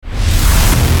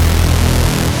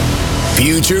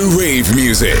Future rave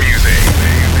music.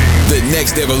 The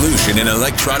next evolution in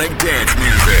electronic dance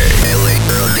music.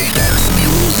 Electronic dance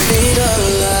music.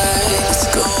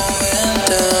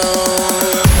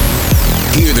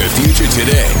 Hear the future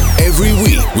today, every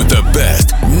week with the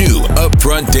best new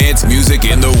upfront dance music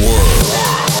in the world.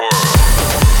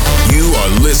 You are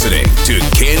listening to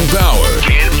Ken Bauer.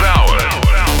 Ken Bauer.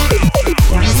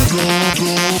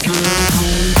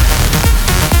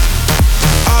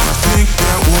 I think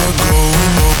that we're going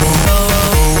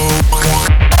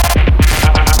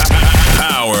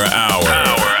Power Hour.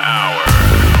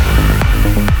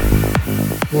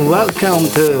 Welcome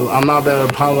to another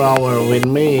Power Hour with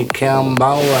me, Ken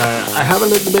Bauer. I have a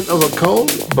little bit of a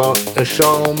cold, but the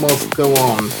show must go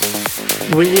on.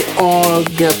 We are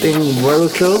getting very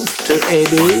close to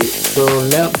AD, so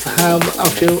let's have a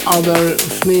few other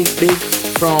sneak peeks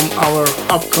from our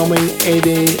upcoming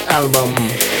AD album.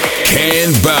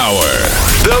 Ken Bauer,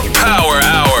 the Power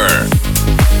Hour.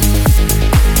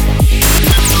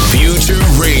 Future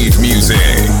rave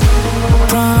music.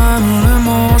 Primal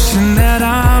emotion that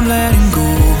I'm letting go.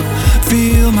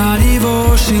 Feel my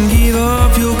devotion, give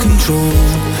up your control.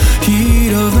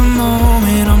 Heat of the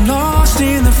moment, I'm lost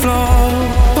in the flow.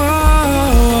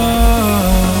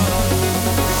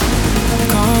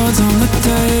 Cards on the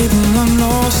table, I'm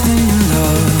lost in your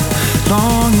love.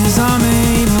 Long as I'm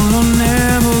able, I'll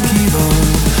never give up.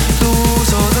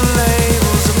 Lose all the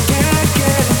labels, I can't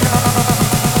get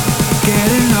enough. Get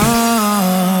enough.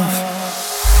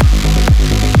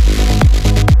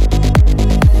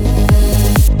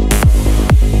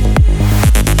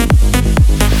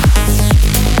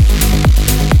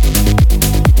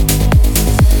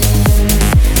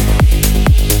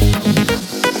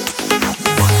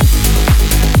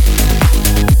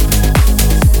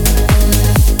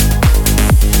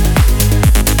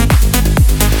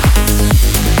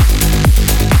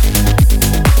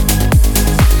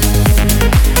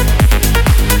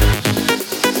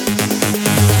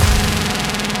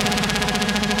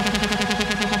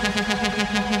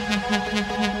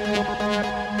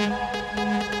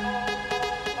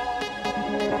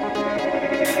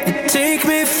 Take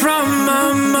me from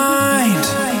my mind,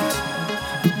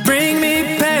 bring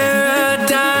me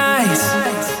paradise.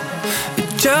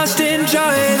 Just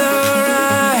enjoy the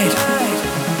ride,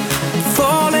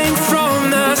 falling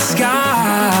from the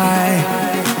sky.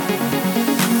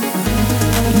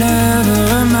 Never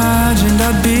imagined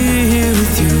I'd be here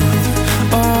with you.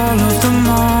 All of the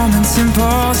moments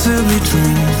impossibly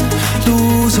true.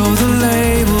 Lose all the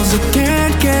labels, I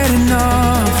can't get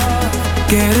enough.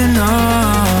 Get enough.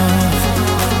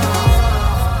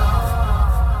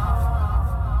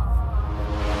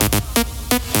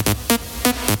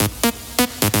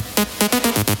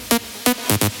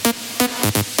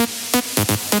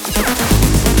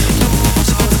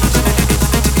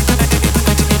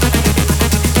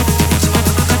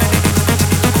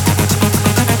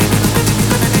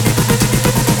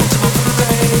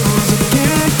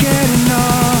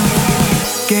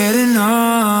 Get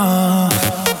enough.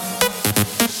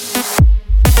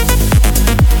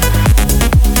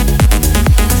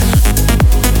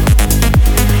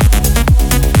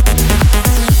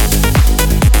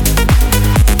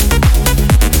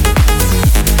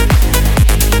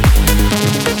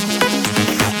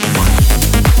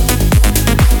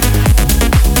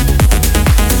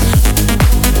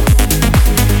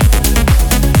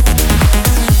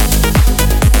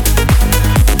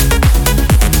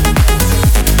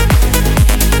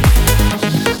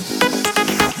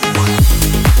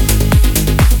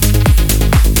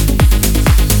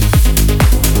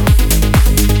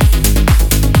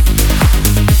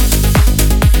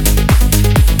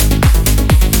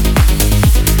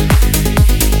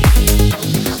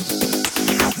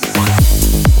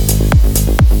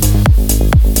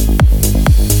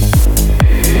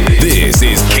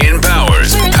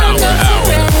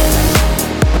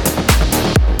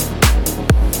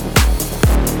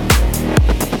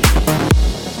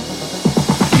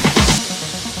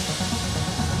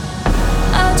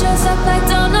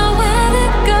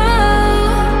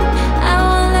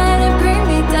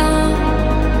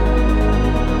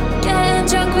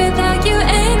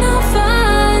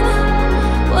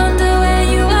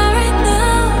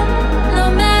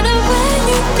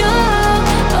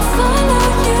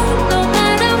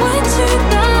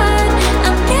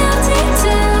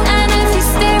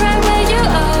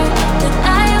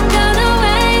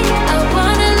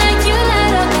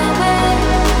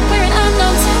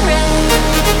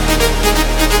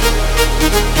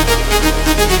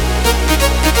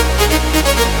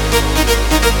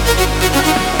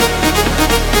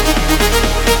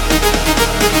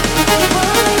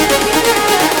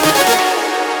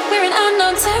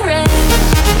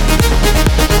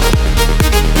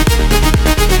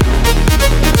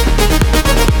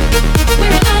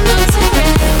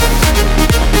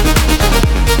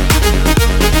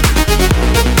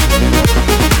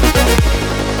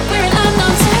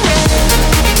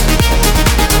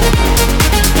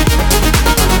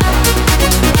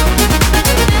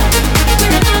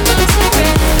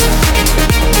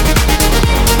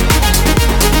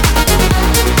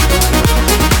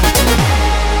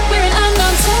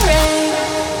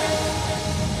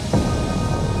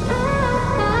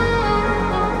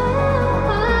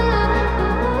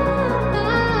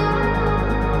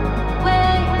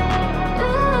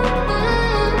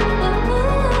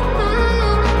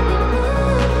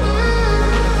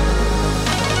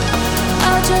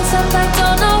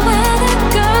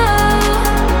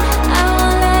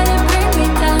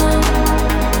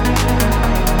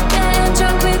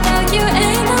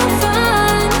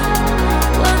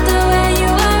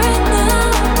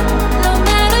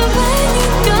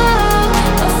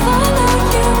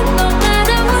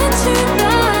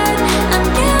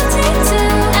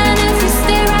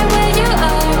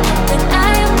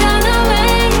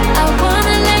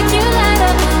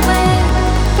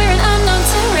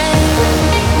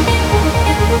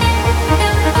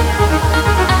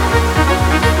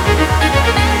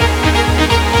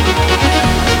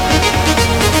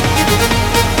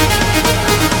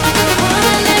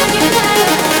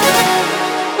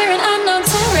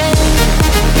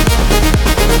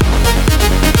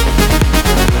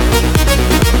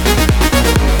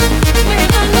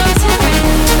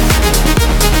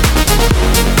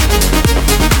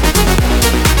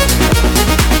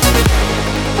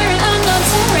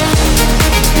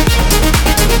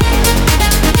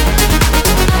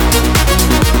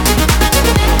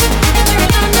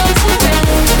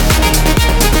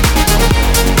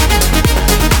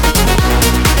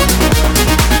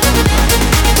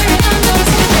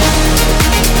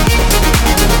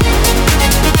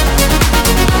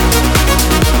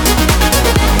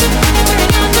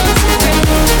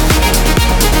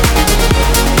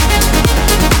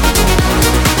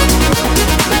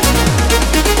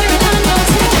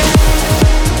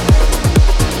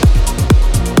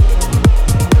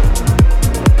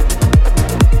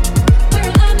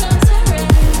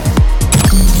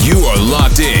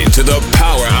 locked in to the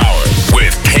Power Hour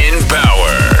with Ken Bauer.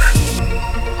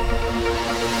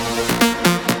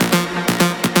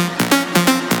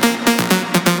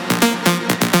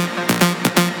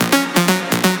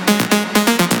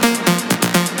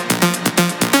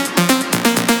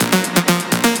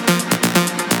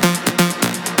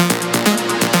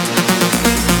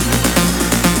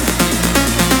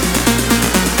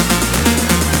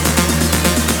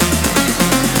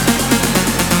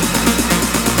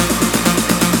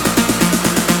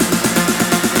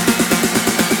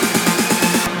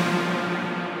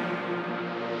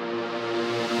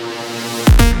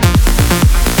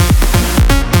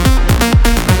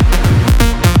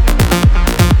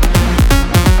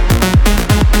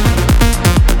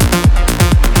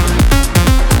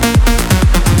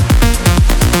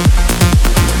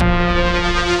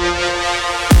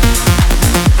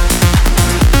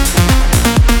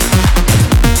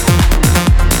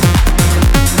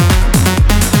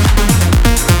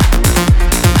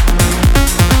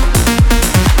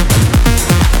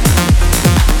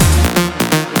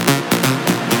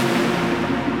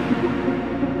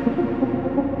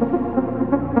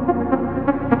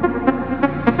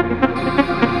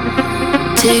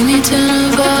 Take me to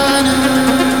Nirvana,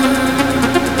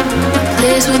 a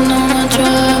place with no more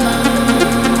drama,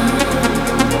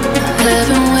 a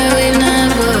heaven where we've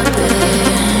never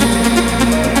been.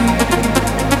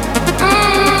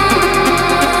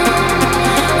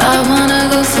 I wanna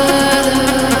go further,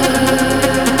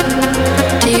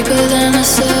 deeper than the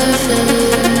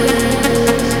surface,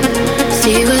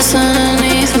 see what's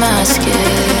underneath my skin.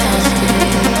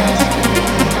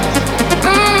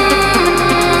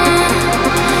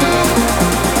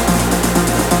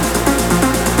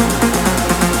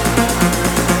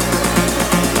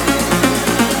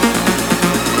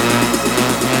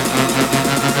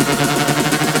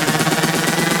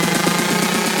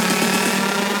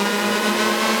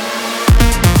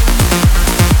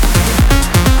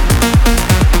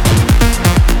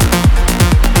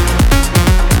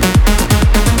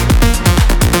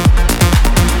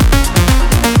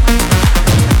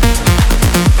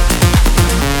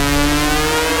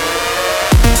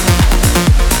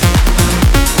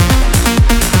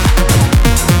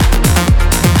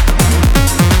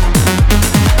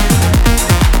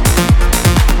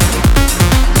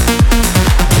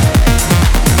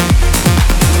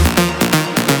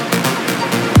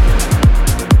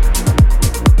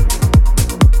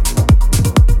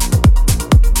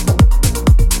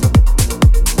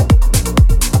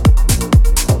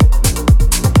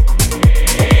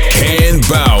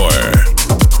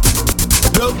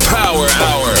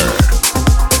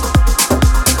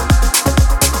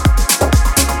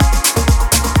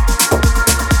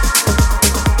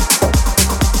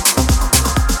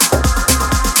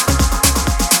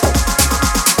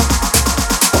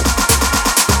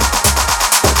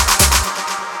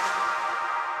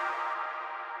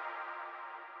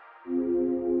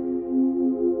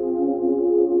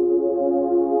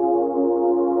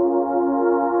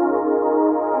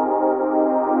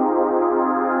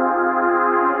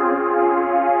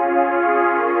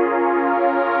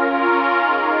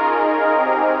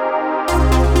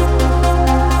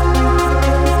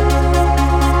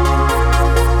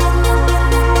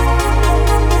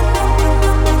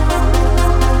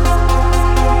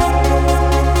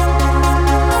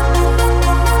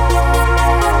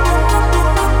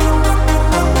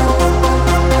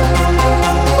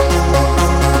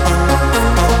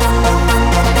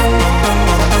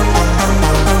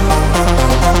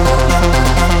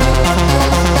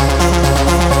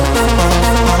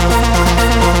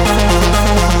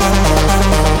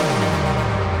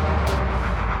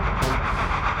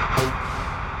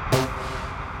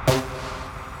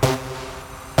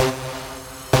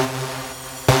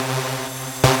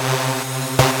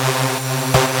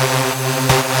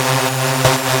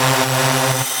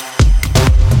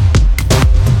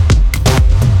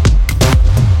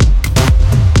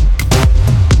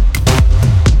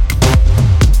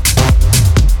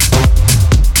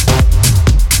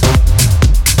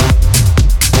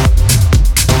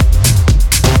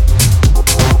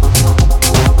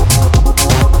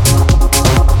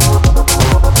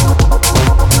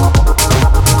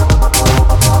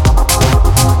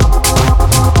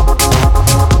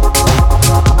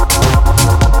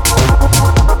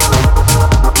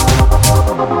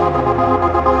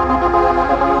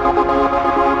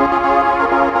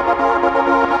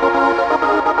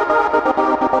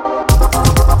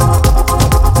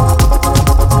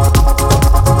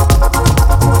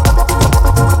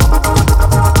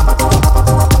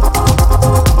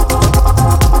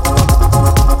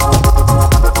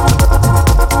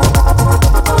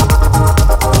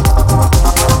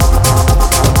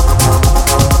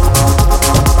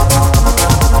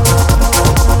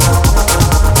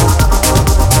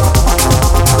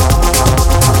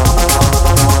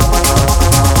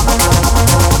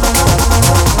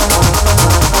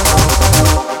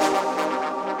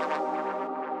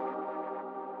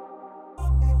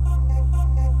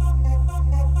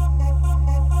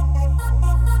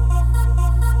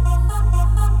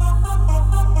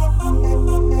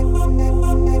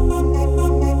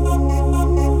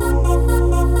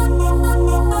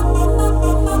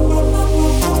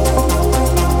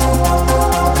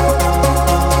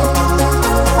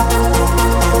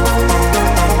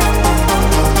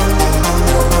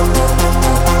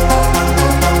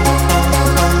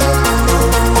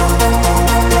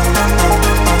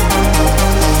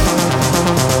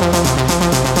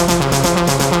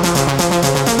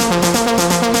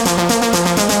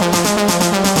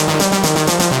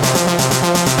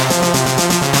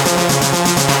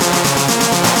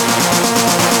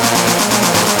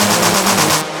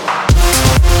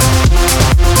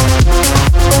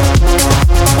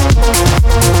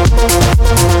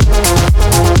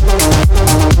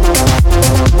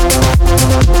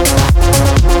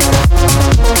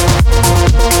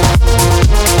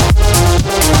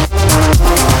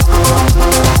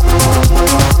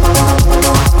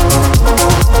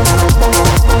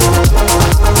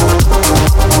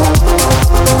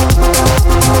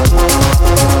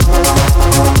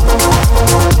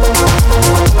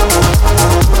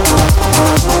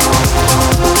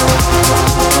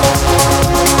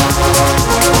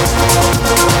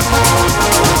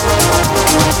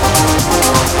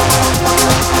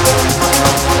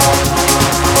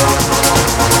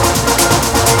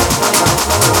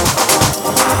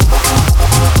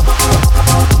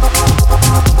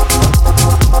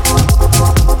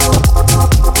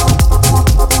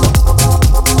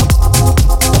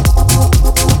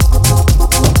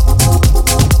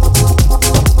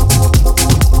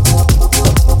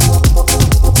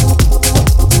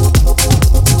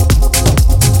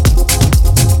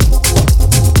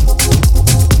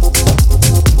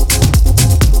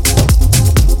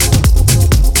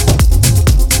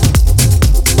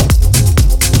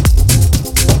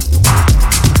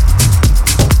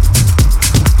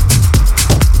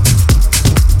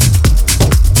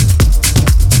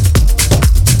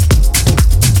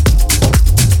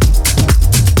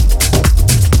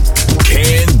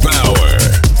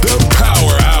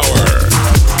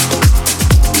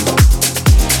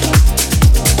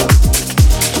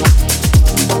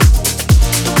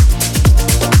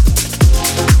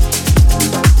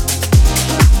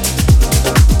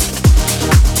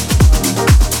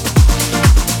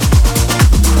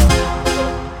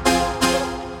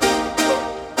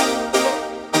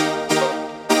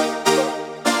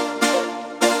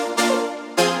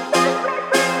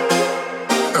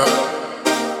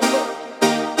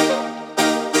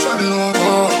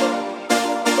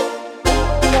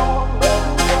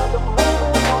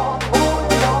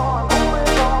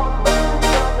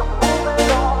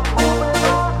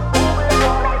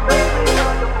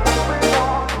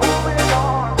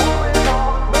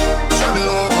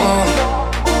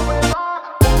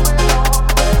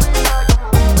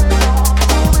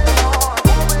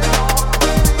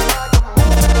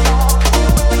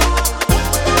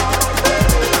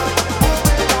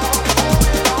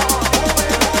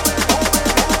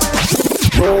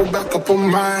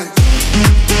 mind.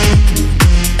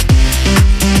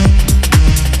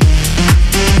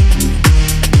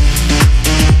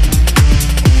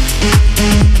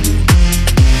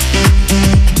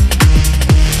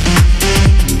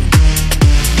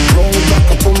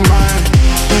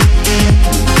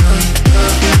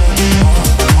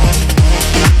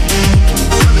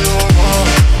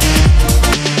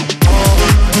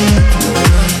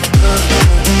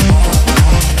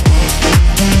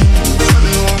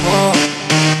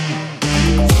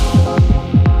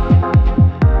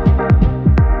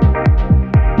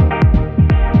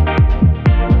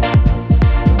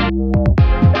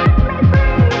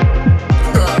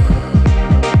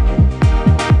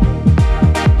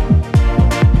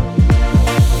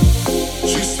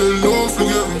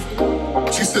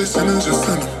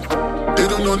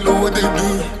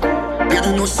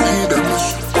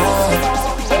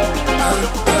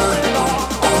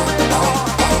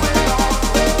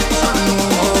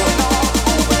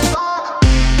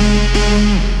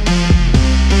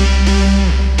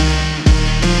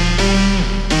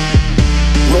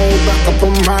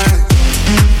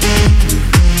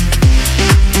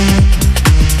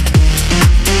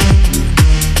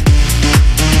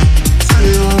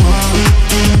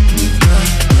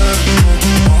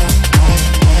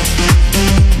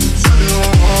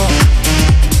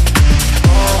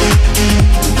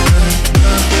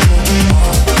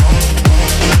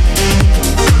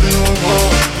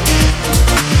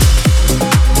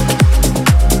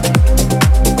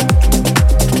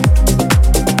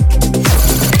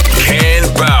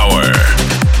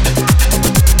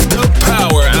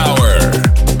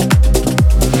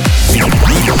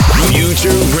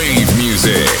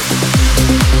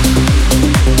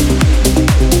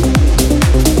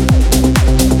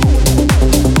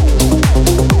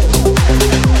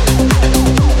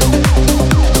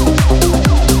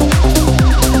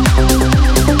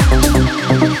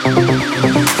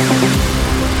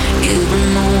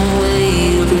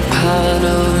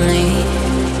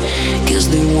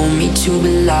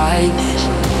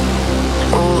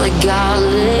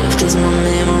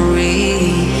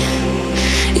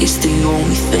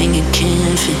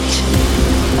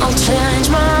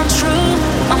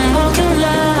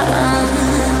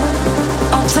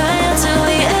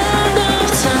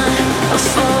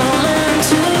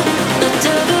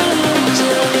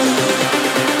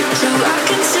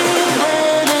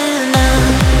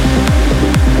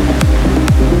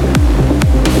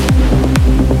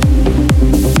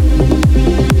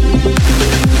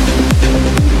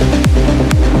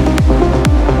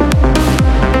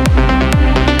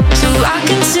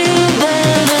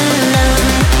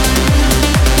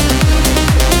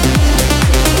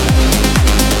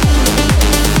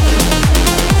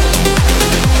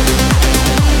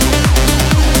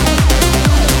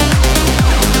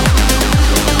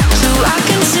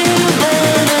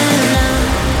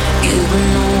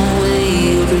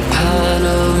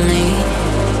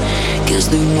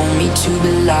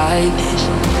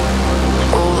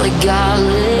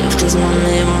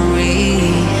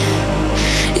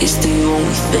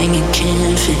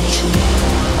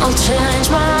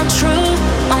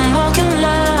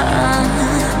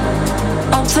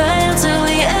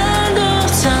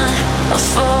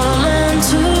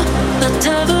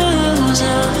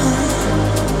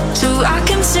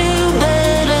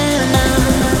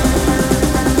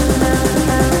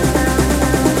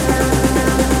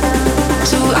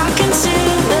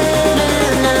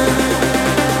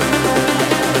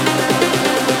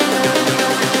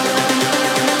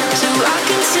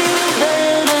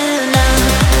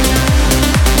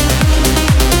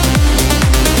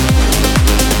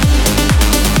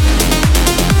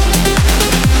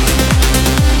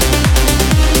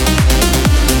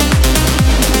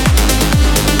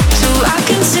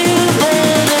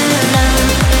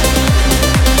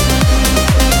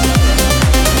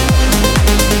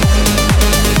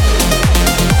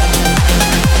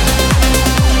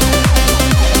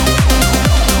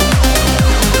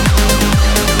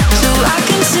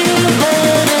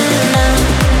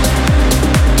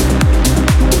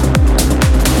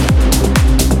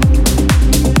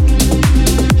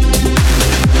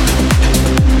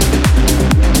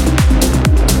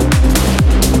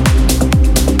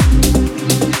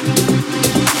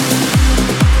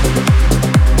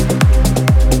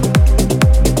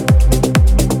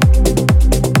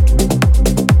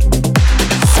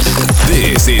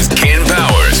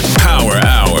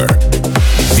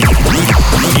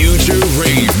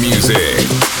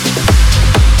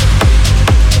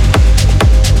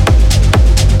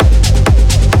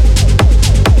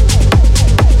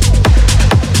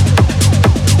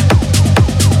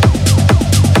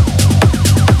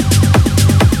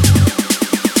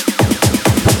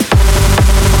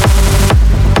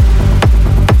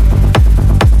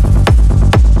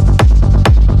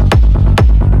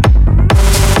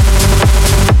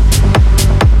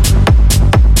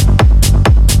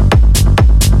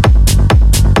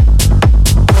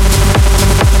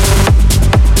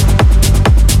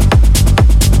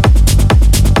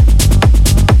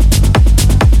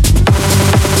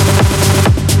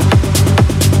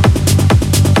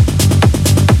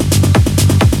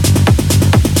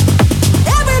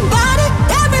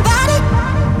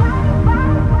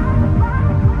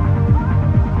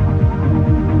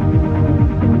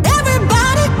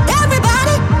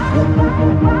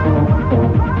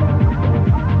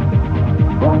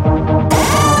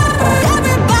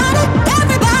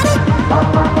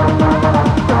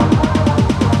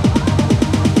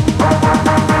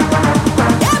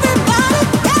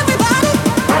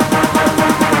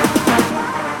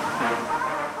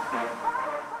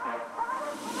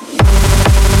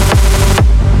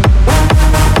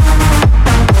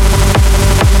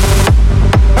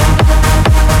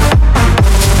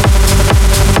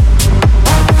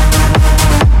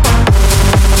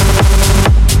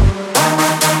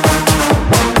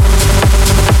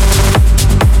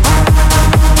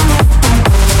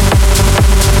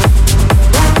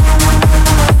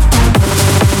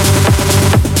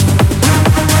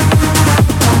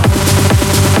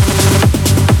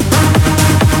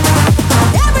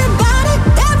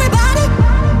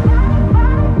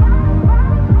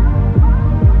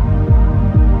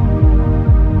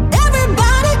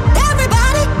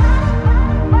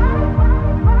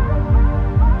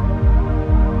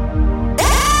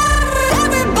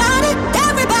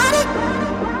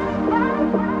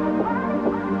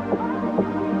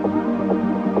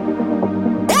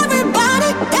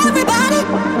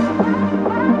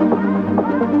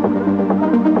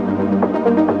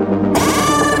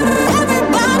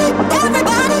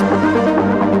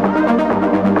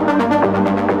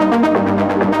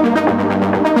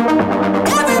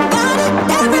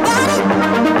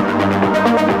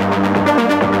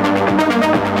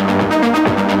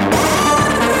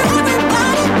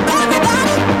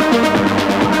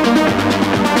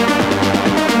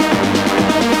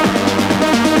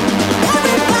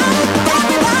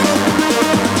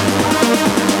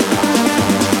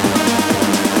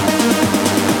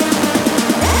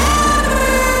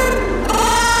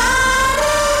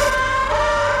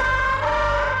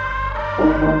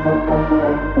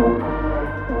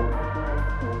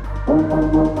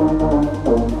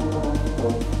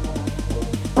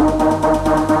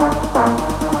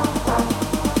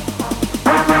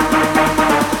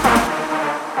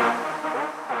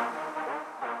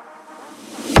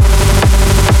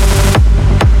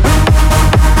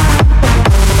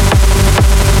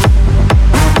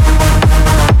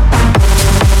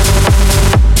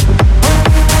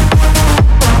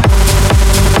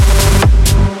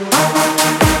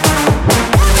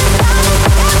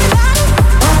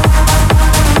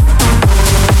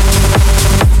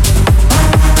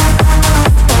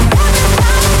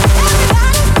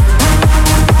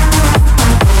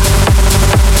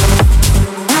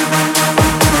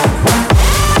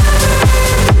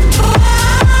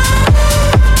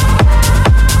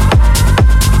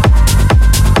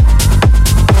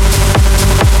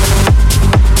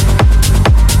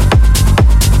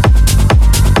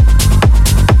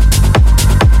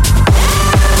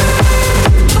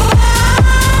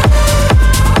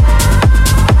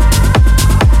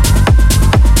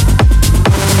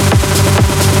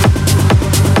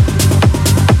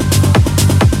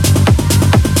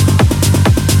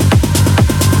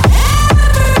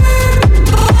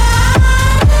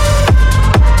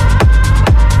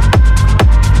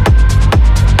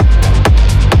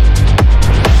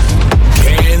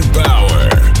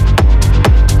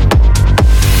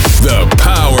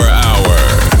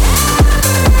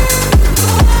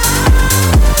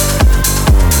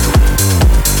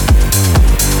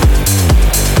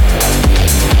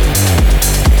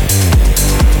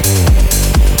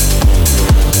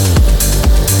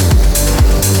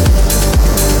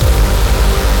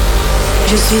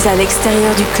 Je suis à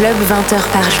l'extérieur du club 20 heures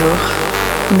par jour.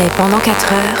 Mais pendant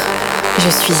 4 heures, je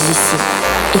suis ici.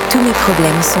 Et tous mes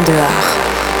problèmes sont dehors.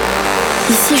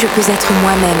 Ici, je peux être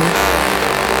moi-même.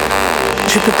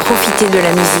 Je peux profiter de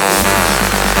la musique.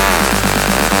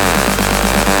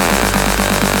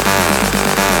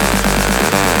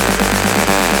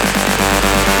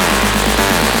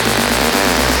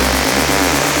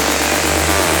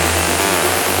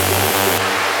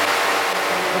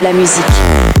 La musique.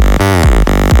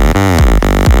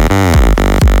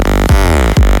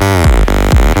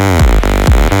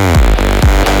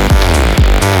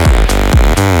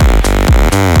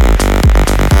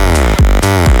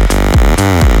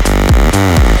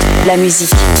 La musique.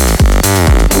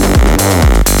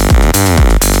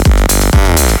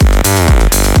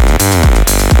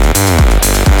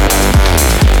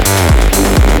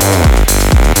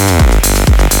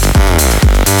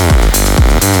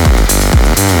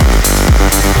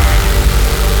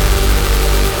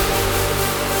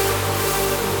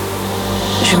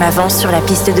 Je m'avance sur la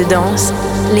piste de danse,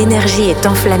 l'énergie est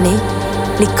enflammée,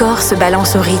 les corps se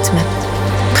balancent au rythme,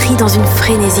 pris dans une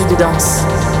frénésie de danse.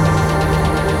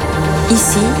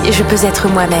 Ici, je peux être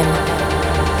moi-même.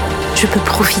 Je peux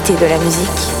profiter de la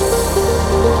musique.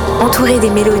 Entouré des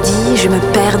mélodies, je me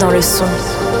perds dans le son.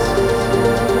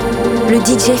 Le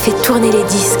DJ fait tourner les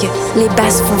disques, les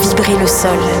basses font vibrer le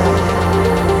sol.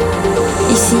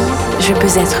 Ici, je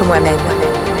peux être moi-même.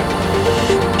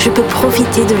 Je peux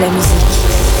profiter de la musique.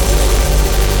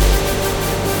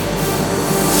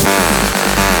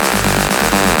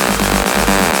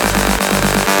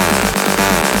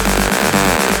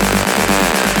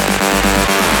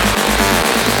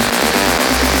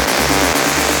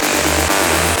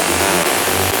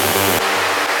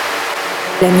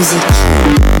 La musique.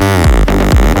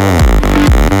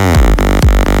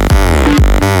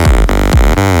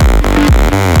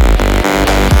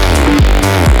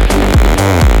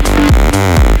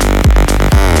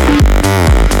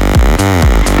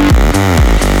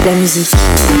 La musique.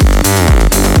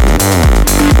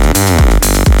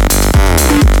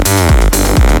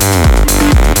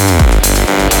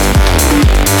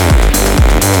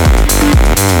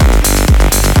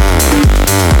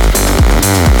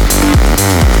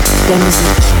 La musique.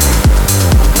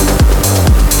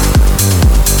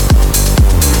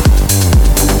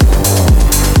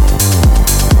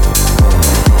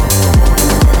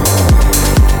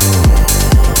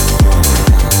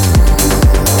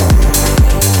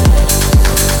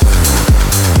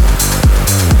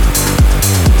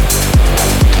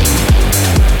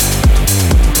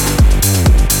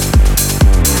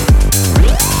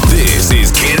 This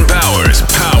is Ken Bauer's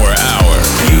Power Hour.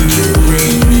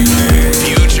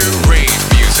 Future Rave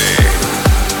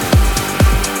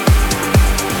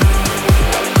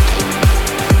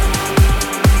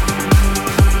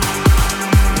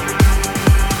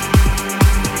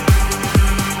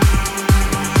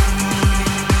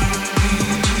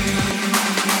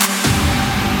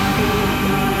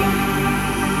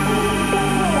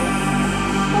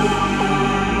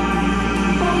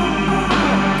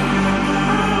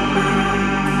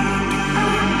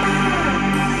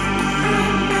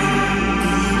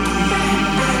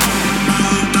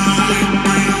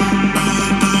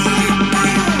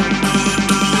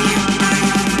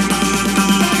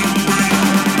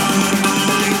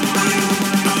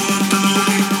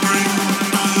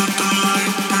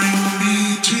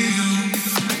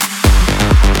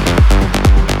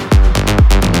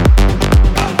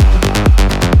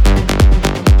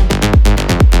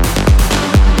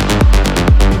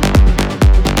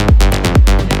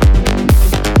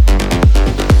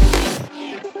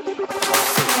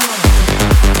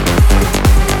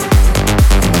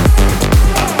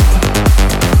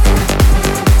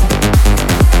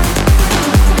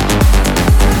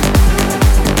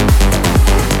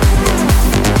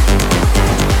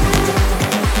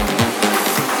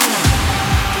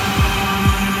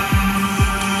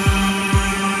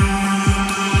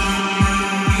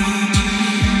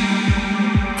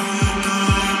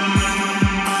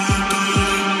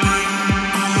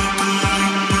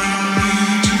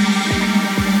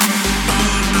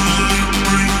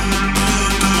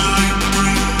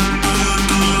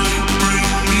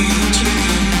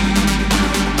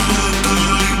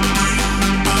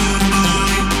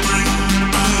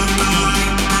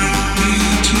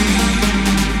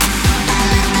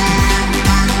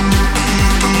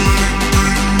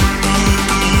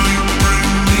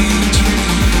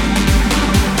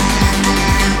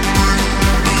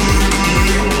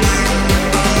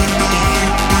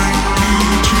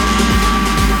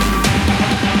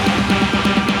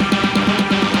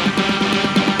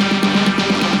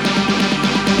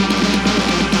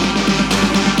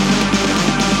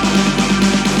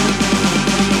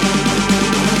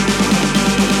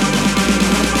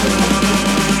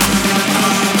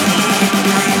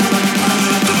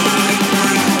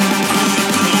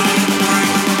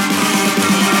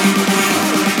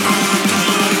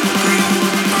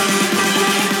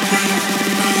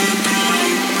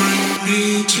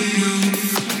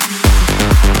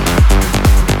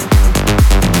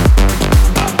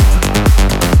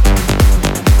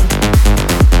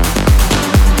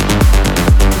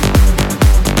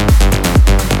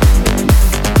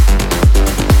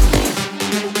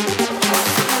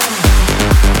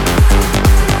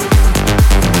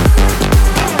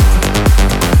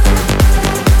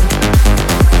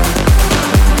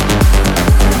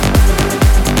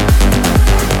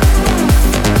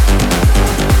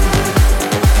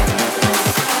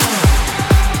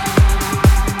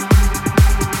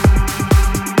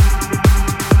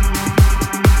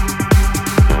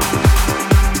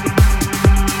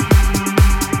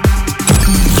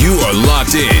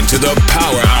locked in to the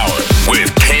Power Hour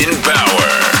with Ken Bauer.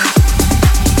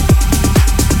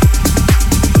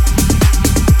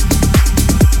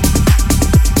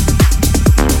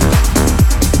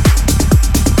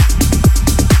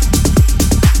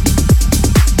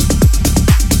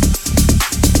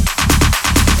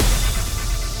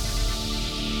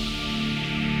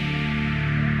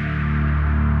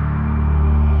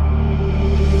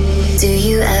 Do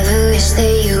you ever wish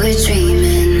that you were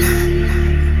dreaming?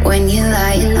 When you're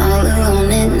lying all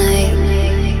alone at night,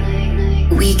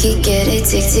 we could get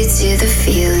addicted to the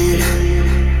feeling.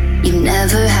 You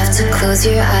never have to close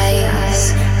your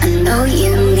eyes. I know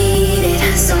you need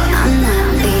it, so I'm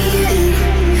not leaving.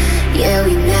 Yeah,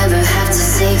 we never have to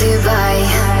say goodbye.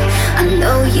 I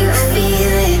know you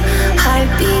feel it,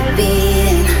 heartbeat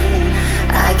beating.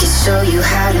 I can show you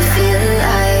how to feel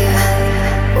alive.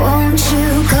 Won't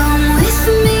you come with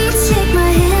me? Take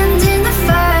my hand in the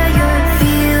fire.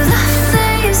 Feel the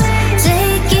flames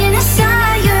taking us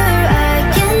higher.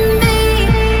 I can be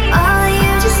all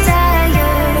you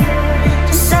desire,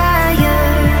 desire.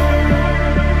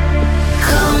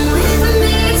 Come with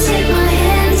me. Take my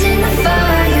hand in the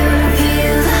fire.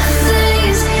 Feel the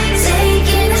flames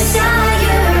taking us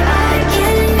higher. I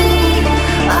can be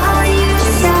all you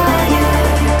desire,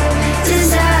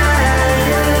 desire.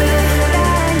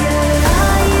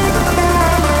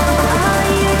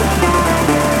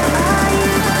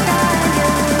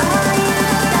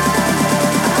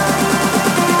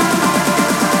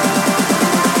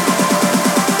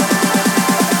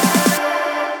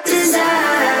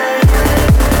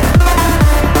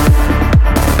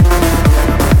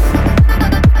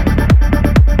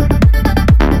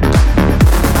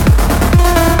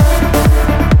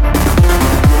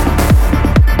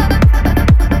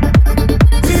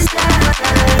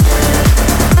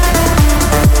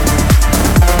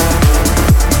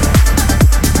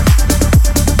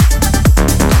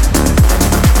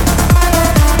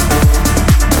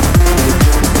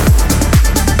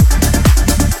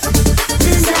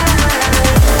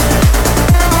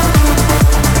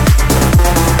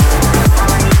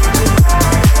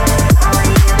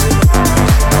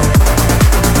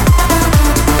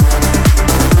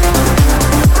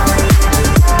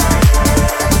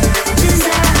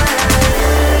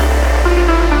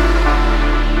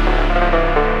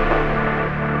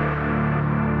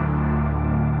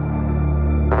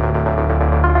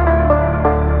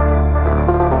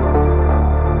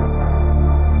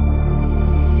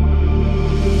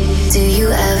 Do you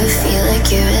ever feel like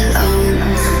you're alone?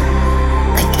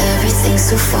 Like everything's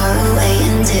so far away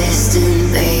and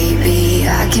distant, baby.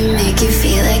 I can make you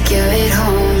feel like you're at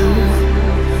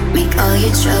home. Make all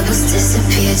your troubles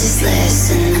disappear, just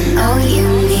listen. I know you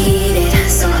need it,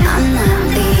 so I'm not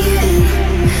leaving.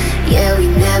 Yeah, we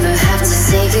never have to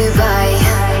say goodbye.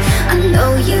 I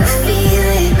know you feel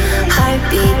it,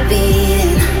 heartbeat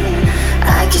beating.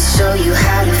 I can show you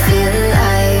how to feel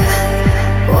alive.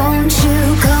 Won't you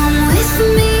come with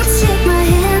me? Take my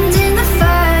hand in the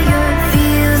fire.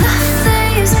 Feel the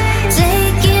flames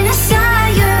taking us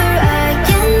higher. I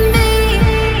can be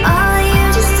all you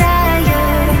desire,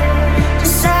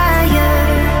 desire.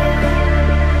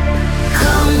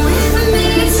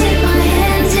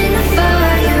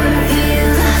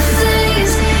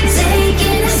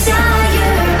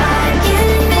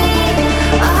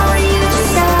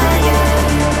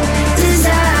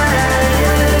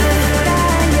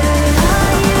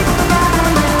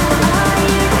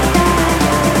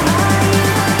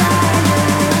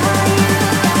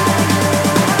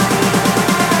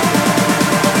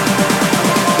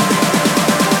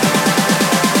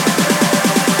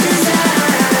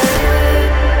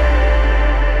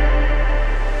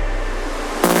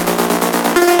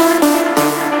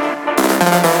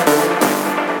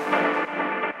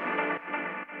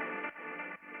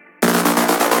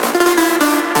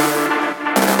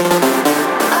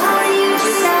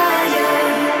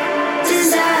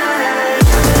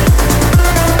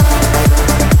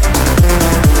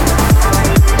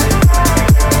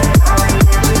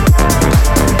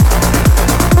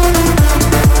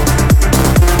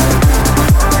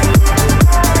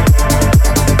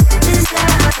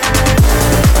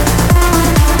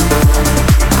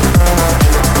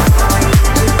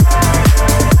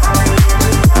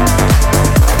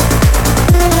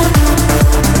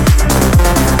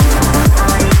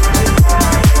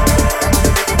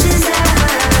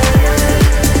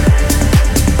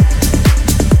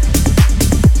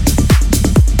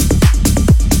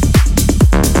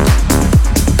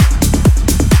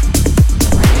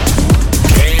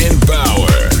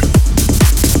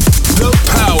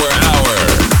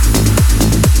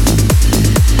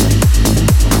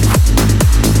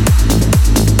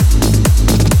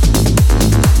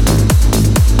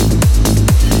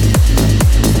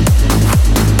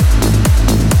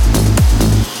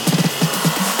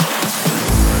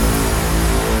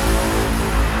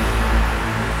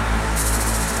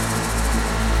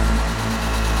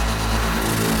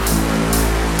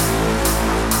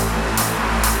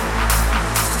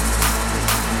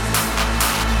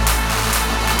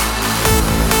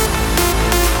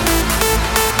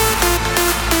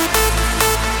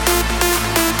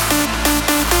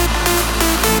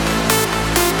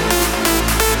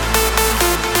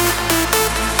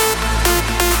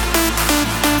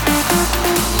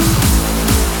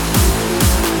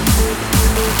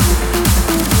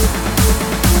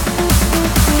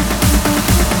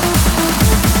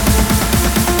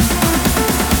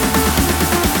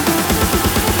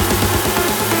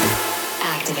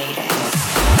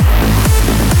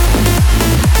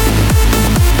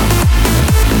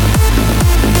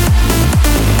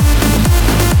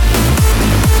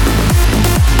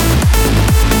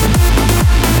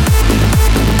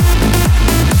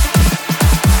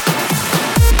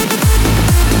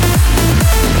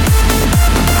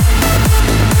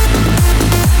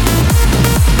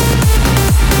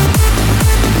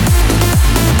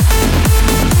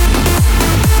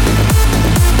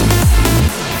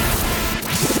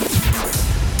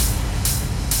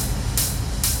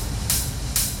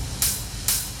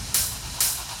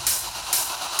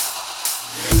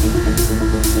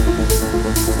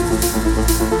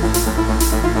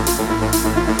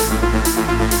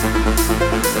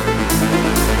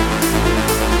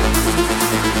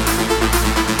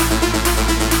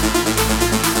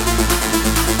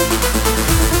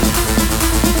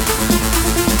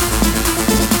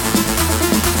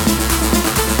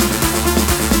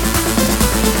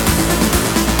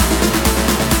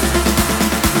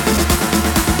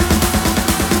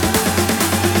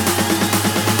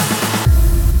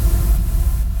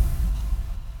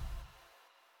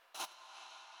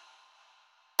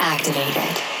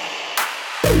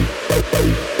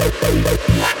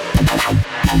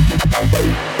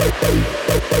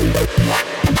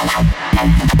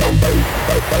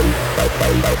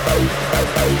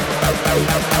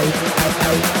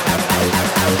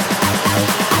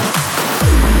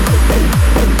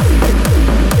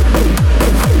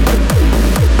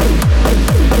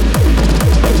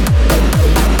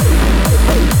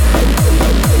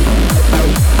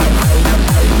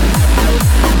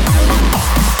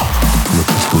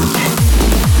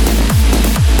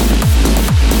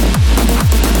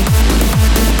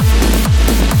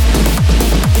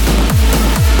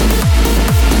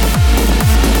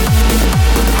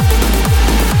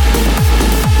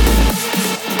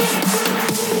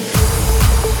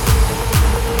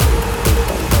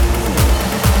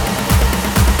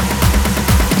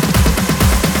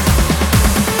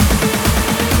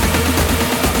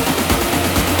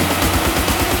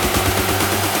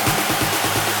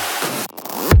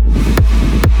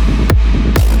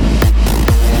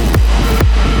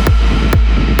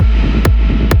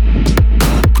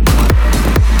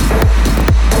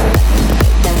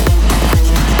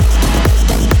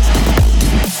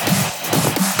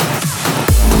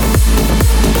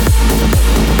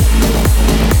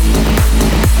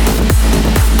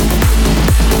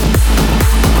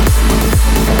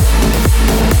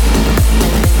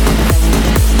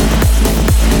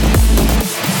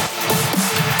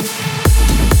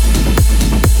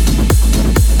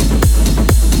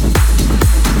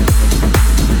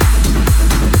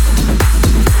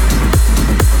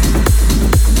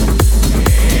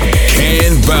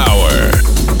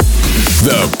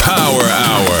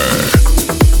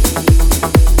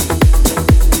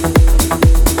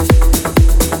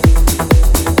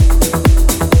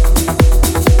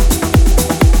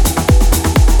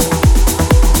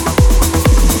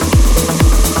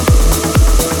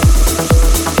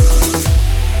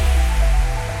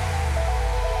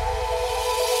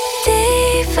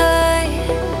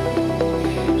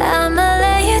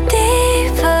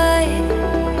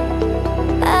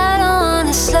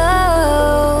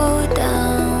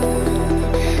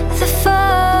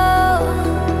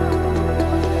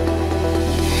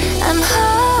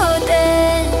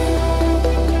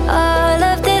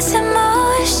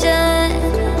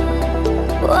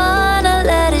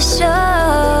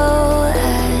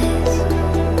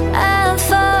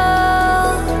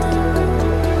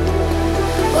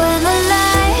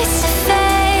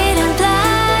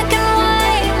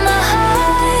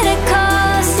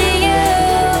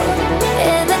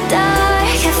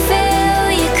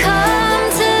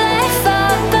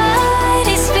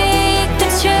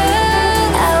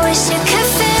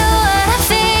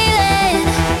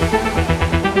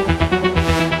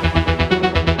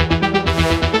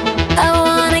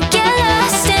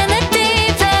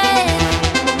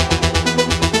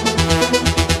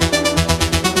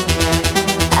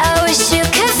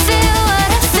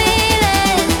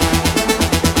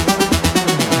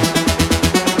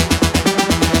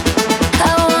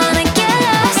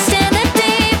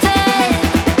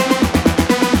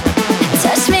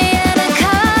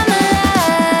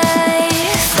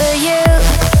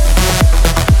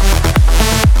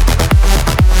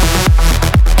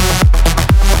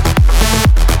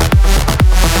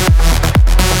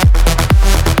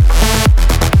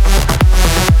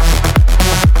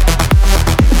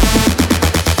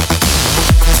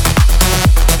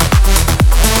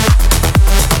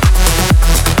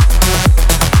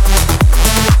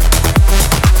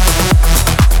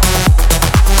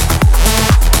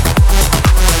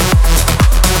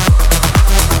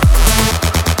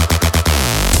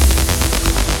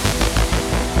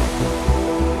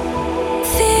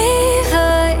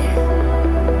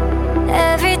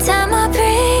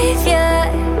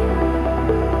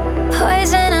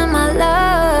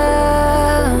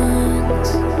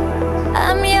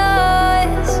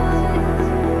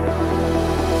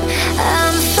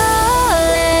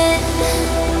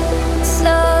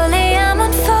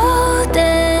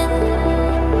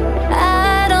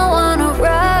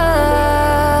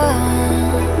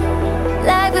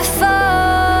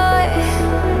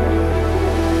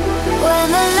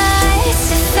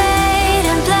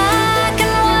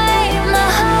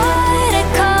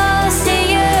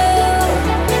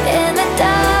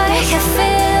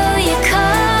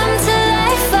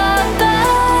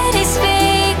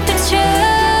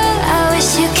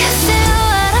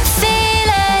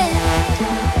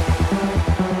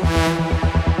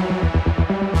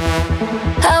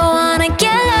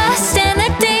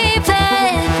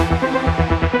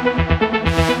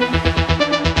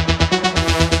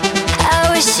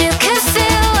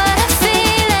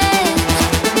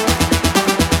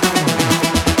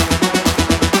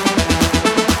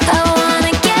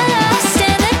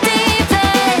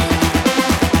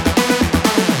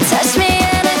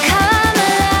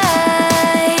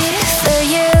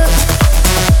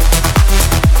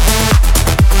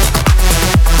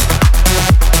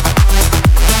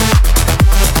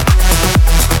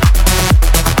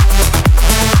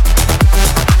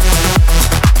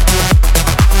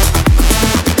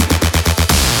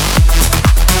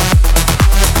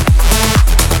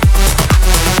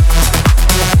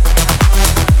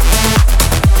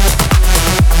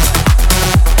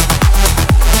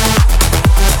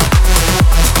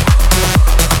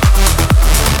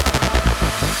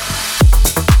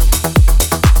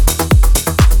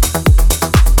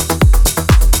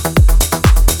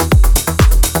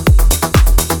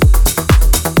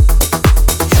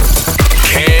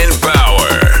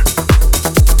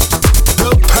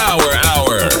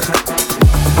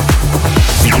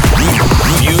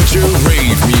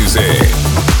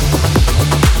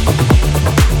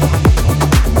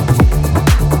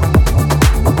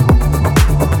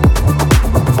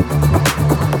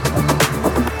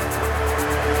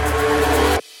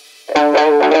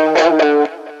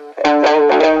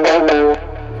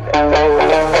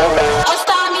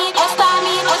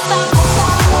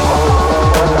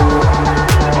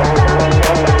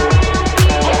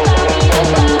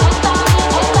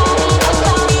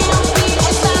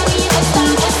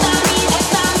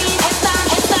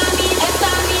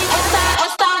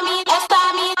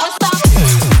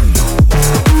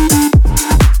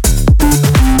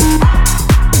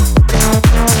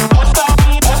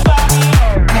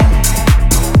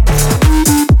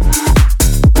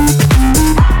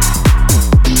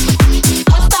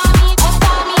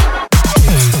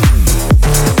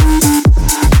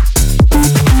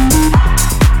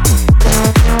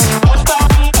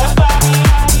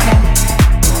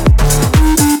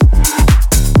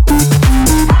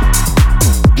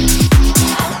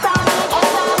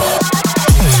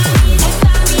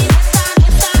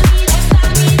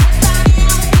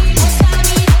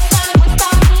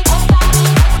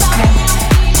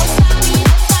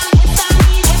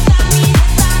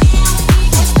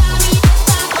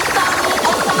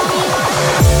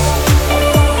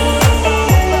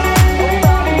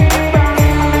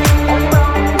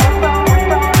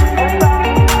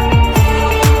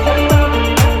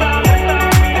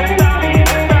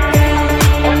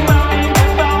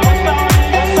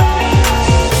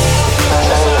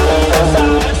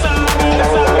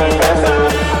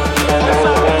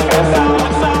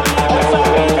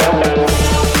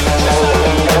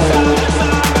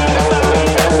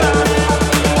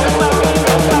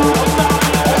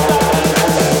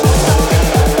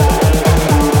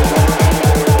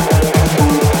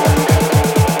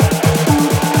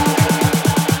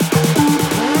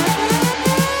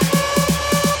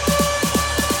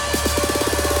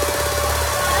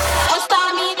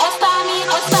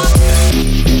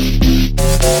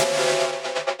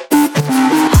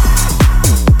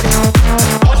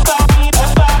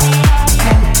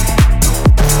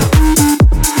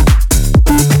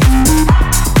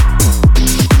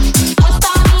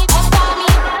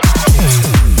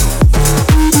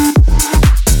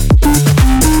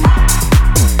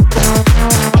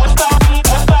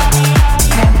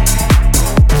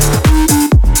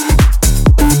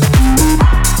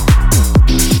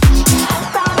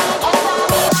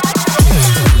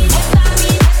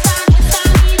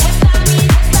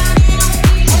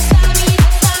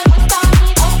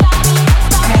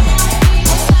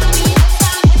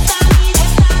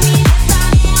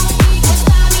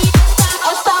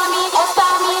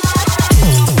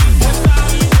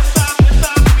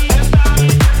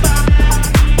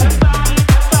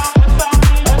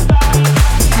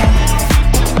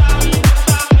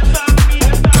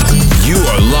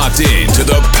 in to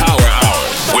the Power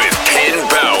Hour with Ken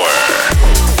Bauer.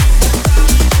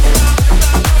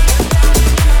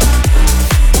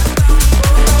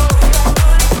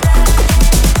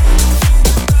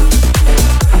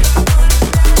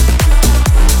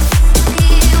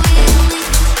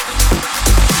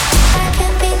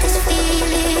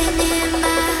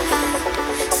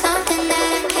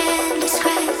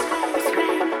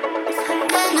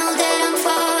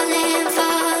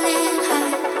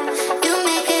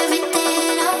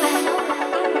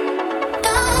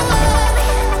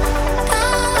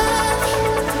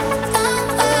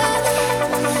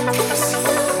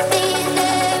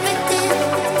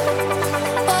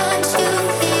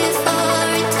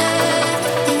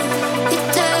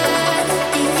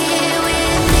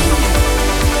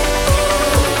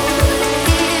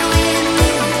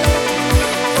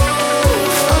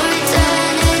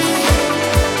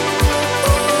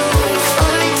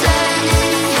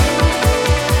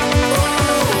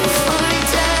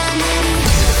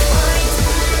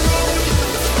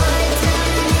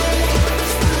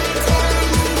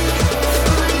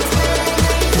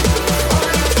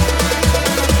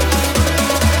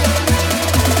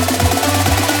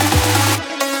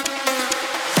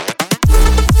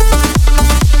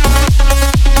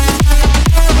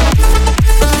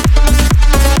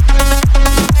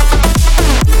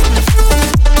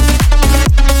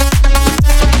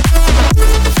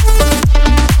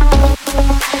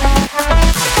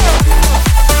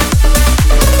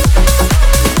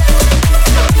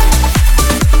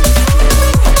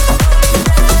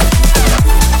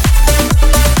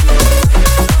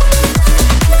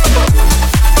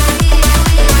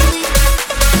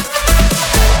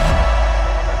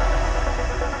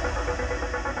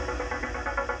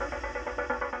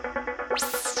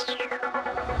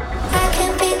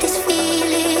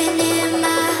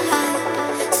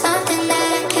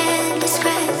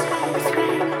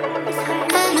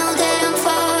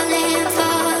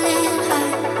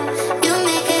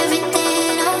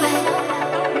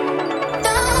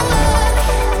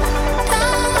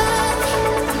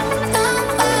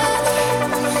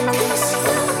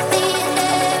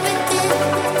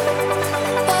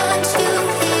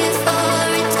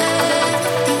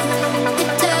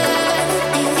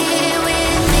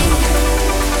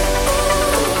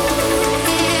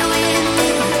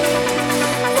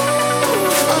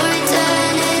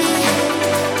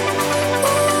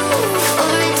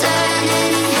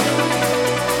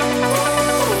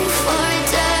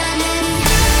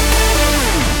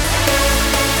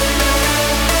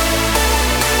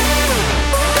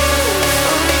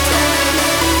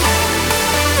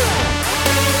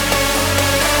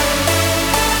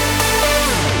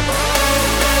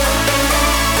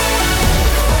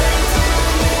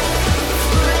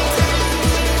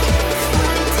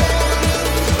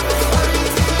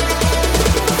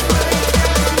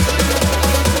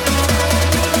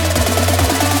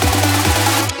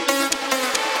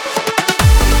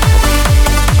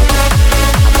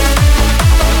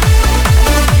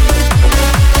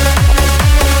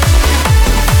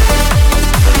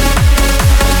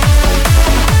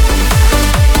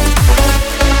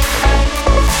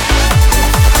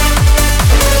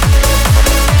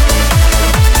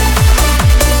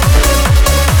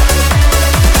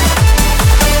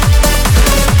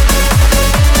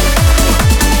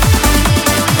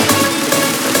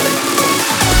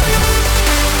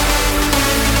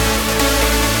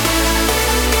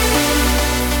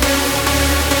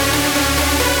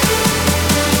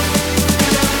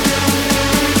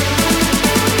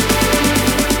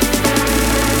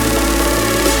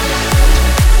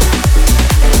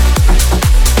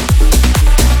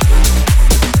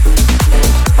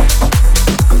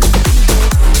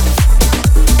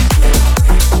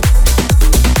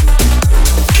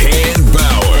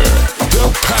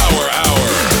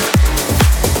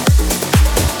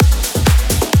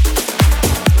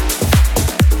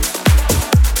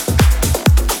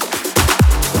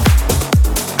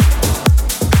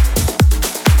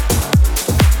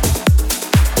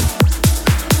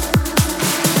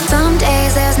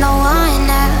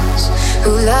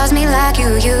 loves me like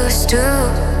you used to.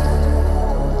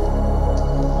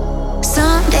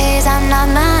 Some days I'm not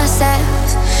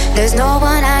myself, there's no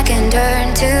one I can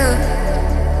turn to.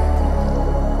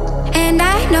 And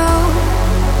I know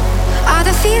all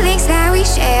the feelings that we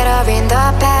shared are in the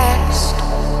past.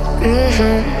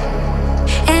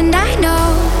 And I know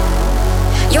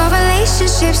your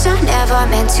relationships are never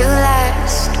meant to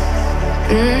last.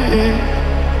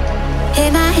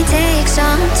 It might take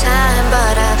some time,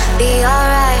 but I'll be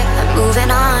alright. I'm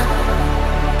moving on,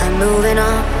 I'm moving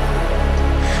on.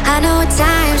 I know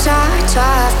times are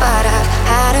tough, but I've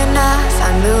had enough.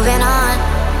 I'm moving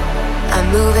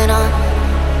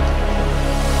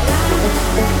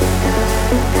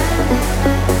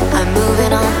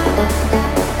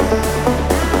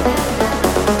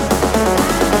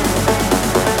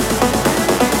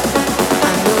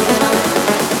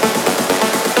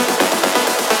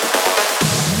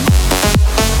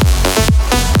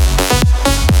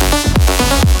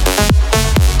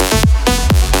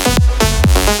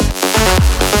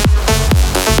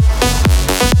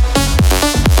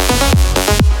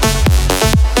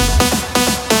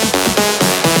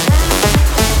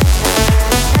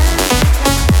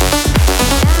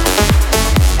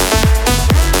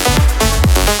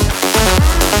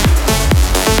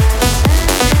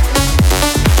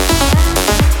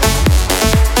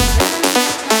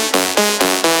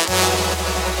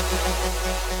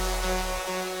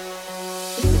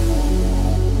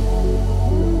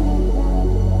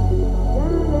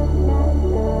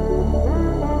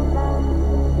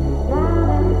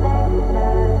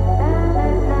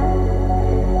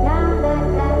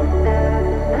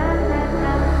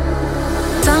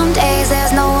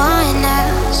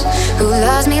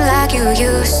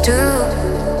used to.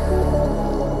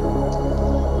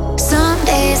 Some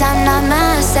days I'm not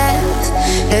myself,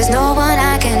 there's no one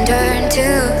I can turn to.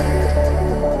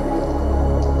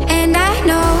 And I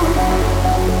know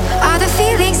all the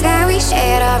feelings that we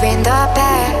shared are in the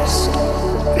past.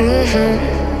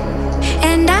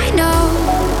 And I know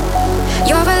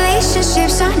your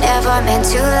relationships are never meant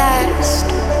to last.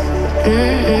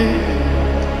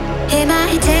 It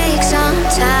might take some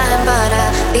time, but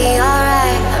I'll be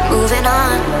alright. I'm moving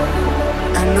on,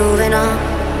 I'm moving on.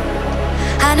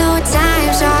 I know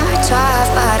times are tough,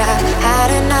 but I've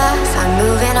had enough. I'm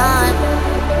moving on,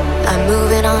 I'm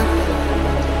moving on.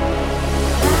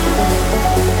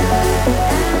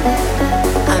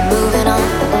 I'm moving on.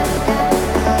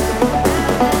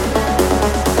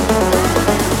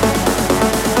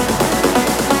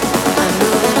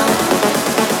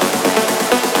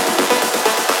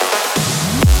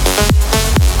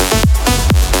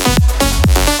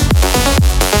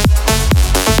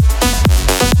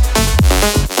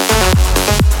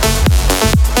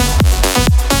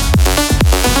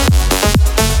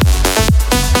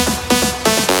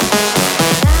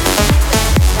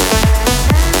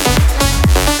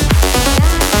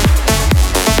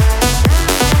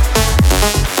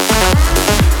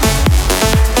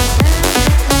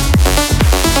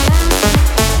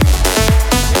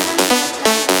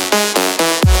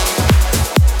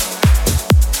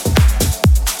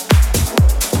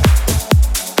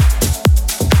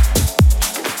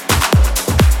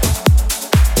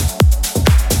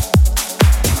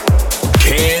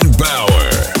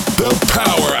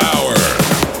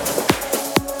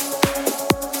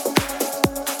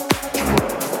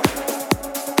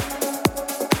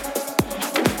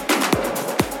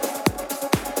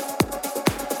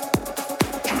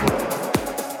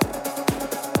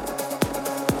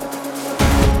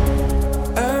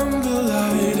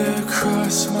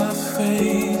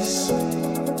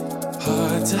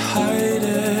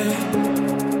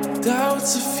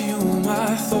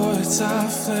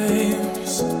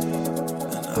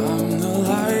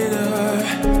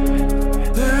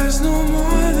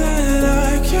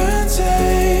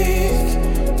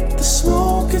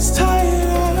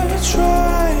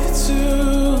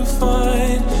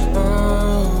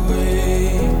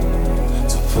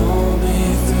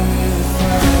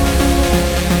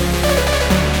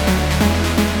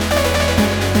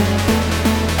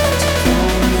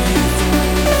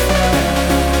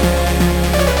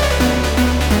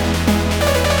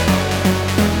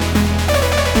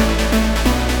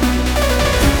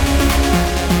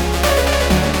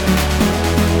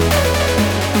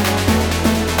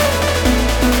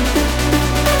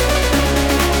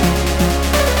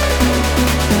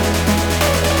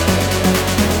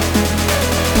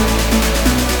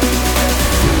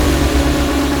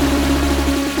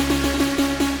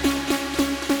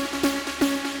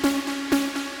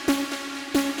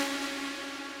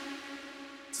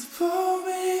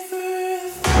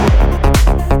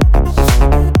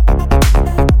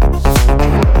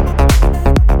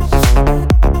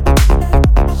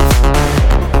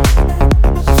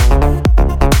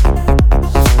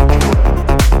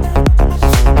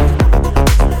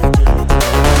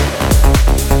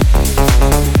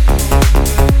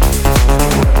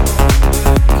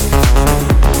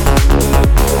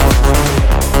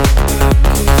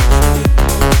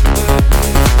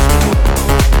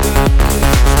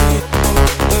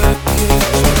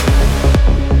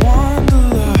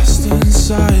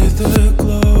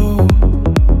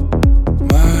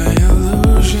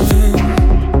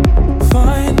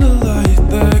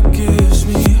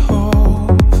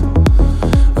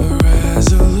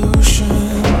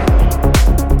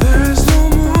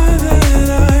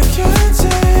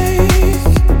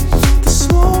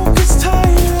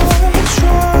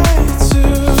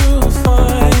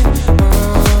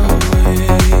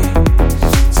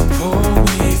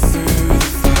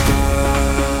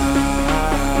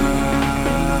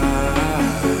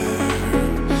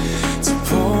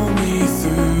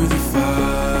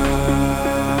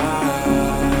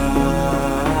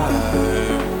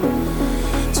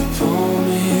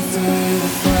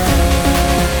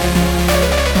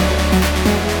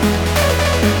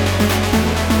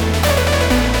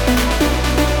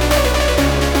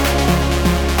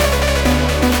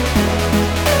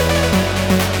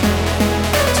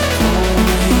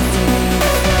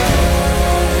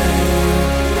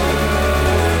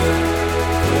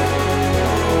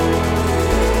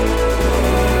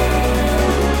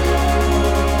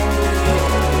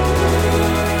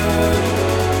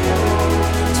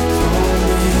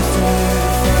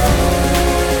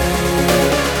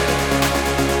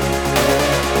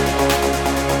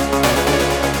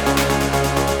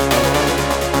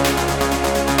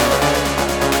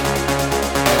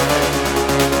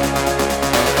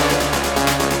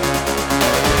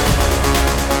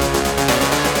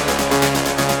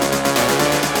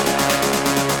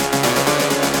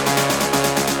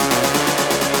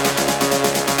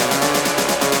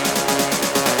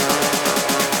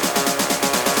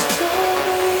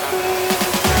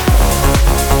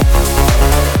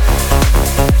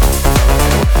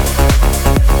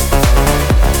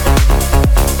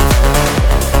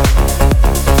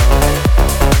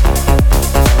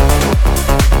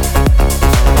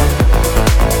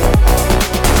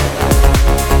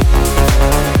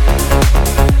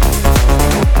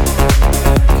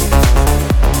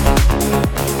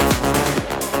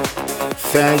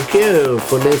 Thank you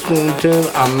for listening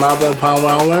to another Power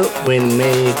Hour with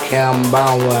me, Cam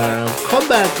Bauer. Come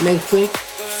back next week,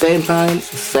 same time,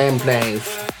 same place.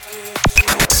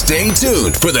 Stay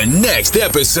tuned for the next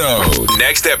episode.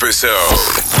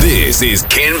 This is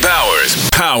Ken Bauer's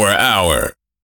Power Hour.